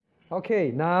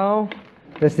Okay, now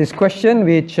there's this question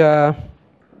which I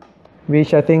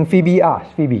think Phoebe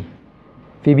asked.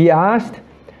 Phoebe asked,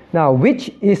 now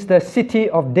which is the city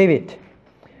of David?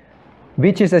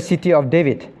 Which is the city of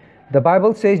David? The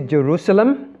Bible says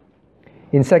Jerusalem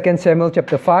in 2 Samuel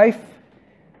chapter 5,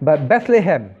 but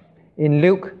Bethlehem in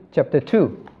Luke chapter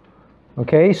 2.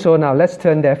 Okay, so now let's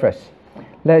turn there first.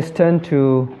 Let's turn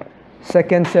to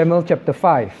 2 Samuel chapter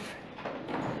 5.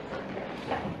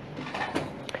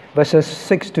 Verses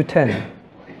 6 to 10.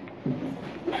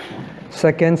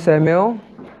 2 Samuel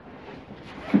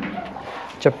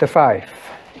chapter 5.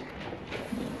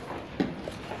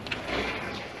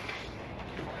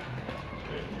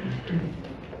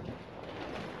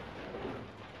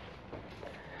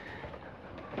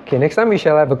 Okay, next time we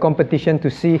shall have a competition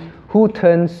to see who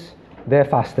turns there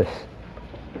fastest.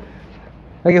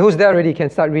 Okay, who's there already? Can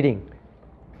start reading.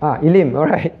 Elim,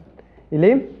 alright.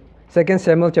 Elim, 2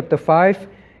 Samuel chapter 5.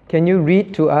 Can you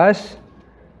read to us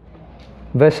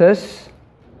verses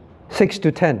 6 to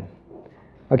 10?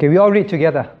 Okay, we all read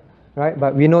together, right?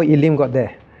 But we know Elim got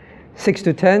there. 6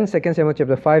 to 10, 2 Samuel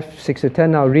chapter 5, 6 to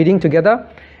 10. Now reading together.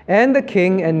 And the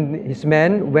king and his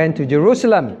men went to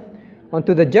Jerusalem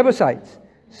unto the Jebusites,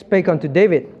 spake unto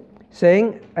David,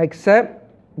 saying, Except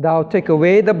thou take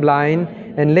away the blind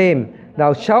and lame,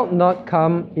 thou shalt not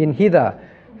come in hither.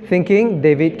 Thinking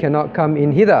David cannot come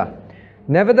in hither.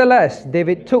 Nevertheless,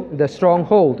 David took the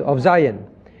stronghold of Zion,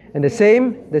 and the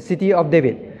same, the city of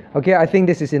David. Okay, I think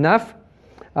this is enough.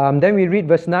 Then we read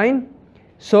verse 9.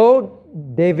 So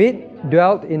David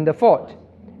dwelt in the fort,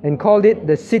 and called it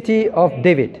the city of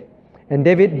David. And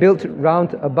David built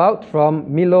round about from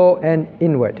Millo and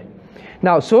inward.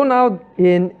 Now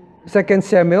in 2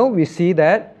 Samuel, we see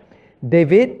that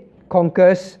David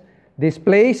conquers this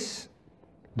place,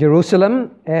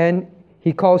 Jerusalem, and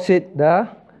he calls it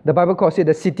the Bible calls it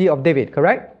the city of David,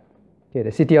 correct? Okay,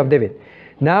 the city of David.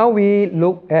 Now we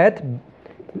look at,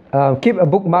 keep a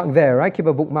bookmark there, right? Keep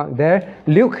a bookmark there.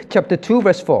 Luke chapter 2,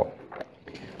 verse 4.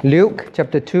 Luke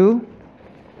chapter 2,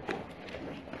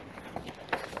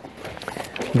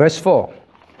 verse 4.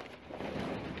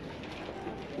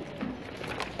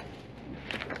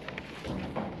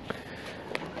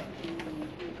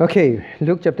 Okay,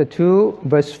 Luke chapter 2,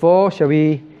 verse 4. Shall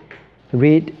we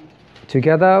read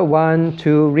together? 1,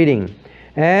 2, reading.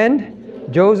 And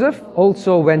Joseph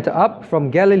also went up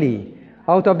from Galilee,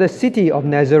 out of the city of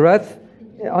Nazareth,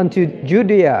 unto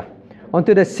Judea,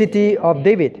 unto the city of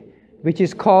David, which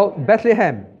is called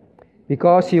Bethlehem,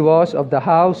 because he was of the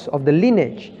house of the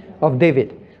lineage of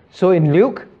David. So in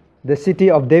Luke, the city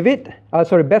of David,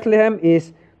 Bethlehem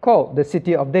is called the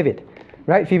city of David.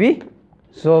 Right, Phoebe?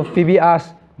 So Phoebe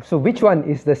asked, so which one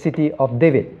is the city of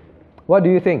David? What do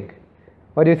you think?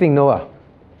 What do you think, Noah?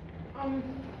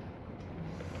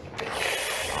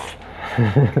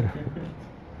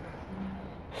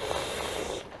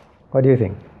 What do you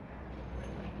think?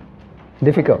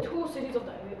 Difficult. Two cities of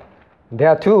David. There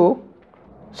are two.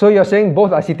 So you're saying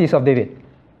both are cities of David?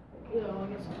 Yeah, I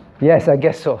guess so. Yes, I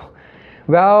guess so.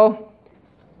 Well,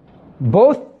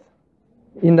 both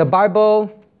in the Bible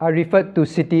are referred to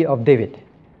city of David.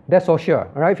 That's for sure.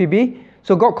 All right, Phoebe?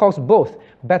 So God calls both.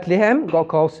 Bethlehem, God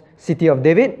calls city of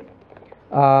David.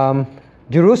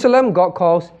 Jerusalem, God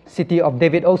calls city of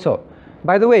David also.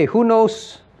 By the way, who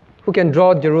can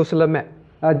draw Jerusalem map?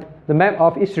 The map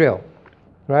of Israel.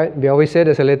 Right? We always say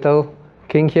there's a little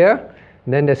king here.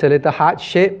 Then there's a little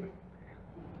heart-shaped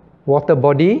water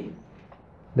body.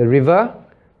 The river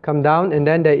come down, and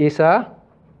then there is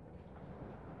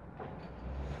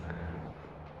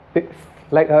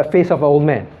like a face of an old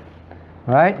man.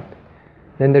 Right?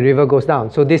 Then the river goes down.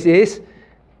 So this is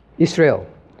Israel.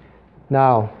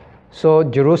 Now, so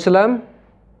Jerusalem,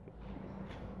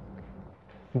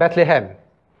 Bethlehem,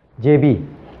 JB,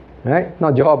 right?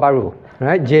 Not Johor Bahru,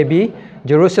 right? JB,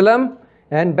 Jerusalem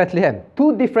and Bethlehem.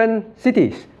 Two different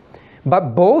cities.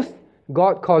 But both,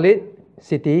 God called it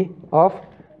city of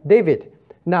David.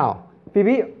 Now,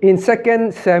 Phoebe, in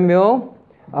 2 Samuel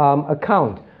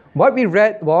account, what we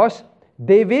read was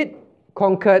David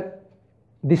conquered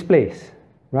this place,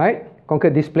 right?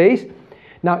 Conquered this place.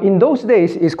 Now, in those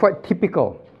days, it's quite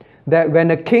typical that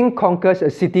when a king conquers a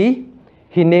city,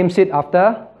 he names it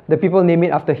after, the people name it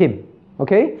after him.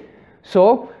 Okay?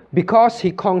 So, because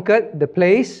he conquered the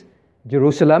place,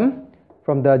 Jerusalem,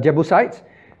 from the Jebusites,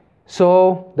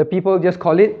 so the people just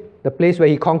call it the place where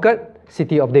he conquered,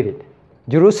 city of David.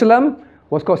 Jerusalem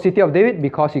was called city of David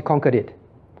because he conquered it.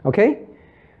 Okay?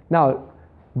 Now,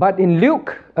 but in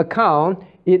Luke account,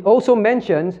 it also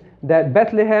mentions that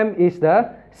Bethlehem is the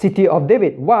city of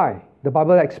David. Why? The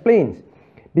Bible explains.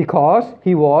 Because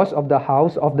he was of the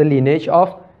house of the lineage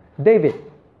of David.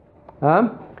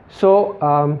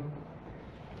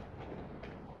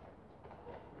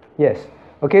 Yes.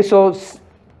 Okay, so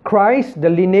Christ, the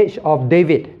lineage of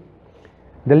David.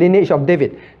 The lineage of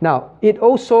David. Now,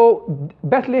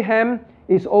 Bethlehem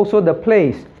is also the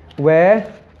place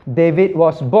where David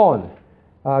was born.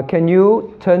 Can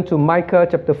you turn to Micah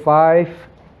chapter 5?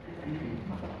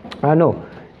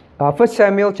 1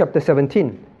 Samuel chapter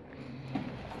 17.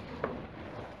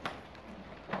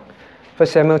 1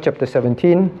 Samuel chapter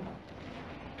 17,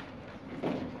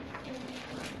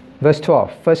 verse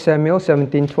 12. 1 Samuel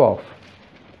 17, 12.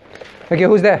 Okay,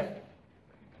 who's there?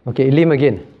 Okay, Elim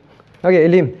again. Okay,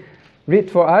 Elim, read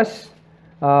for us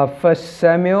 1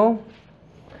 Samuel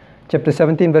chapter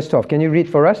 17, verse 12. Can you read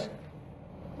for us?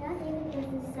 Now David was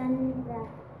the son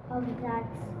of that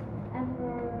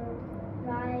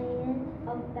Ephraim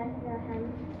of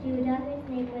Bethlehem, Judah, whose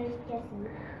name was Jesse,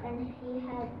 and he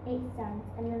had 8 sons,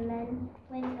 and the men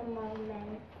went among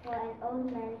men, for an old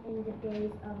man in the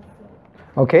days of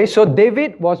Saul. Okay, so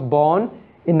David was born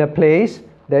in a place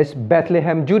that's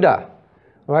Bethlehem, Judah.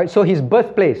 All right, so his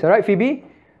birthplace. All right, Phoebe?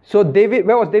 So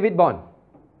where was David born?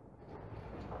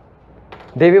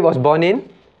 David was born in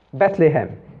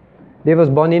Bethlehem. David was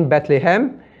born in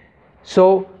Bethlehem.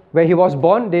 So where he was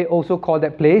born, they also call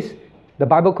that place, the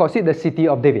Bible calls it the city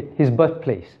of David, his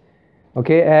birthplace.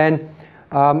 Okay, and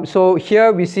so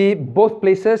here we see both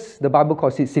places, the Bible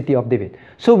calls it city of David.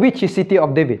 So which is city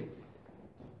of David?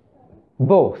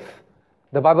 Both.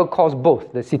 The Bible calls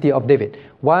both the city of David.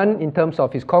 One in terms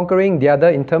of his conquering, the other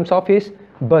in terms of his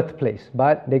birthplace.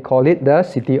 But they call it the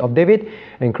city of David,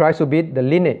 and Christ will be the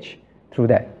lineage through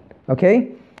that.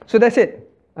 Okay? So that's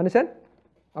it. Understand?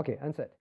 Okay, answered.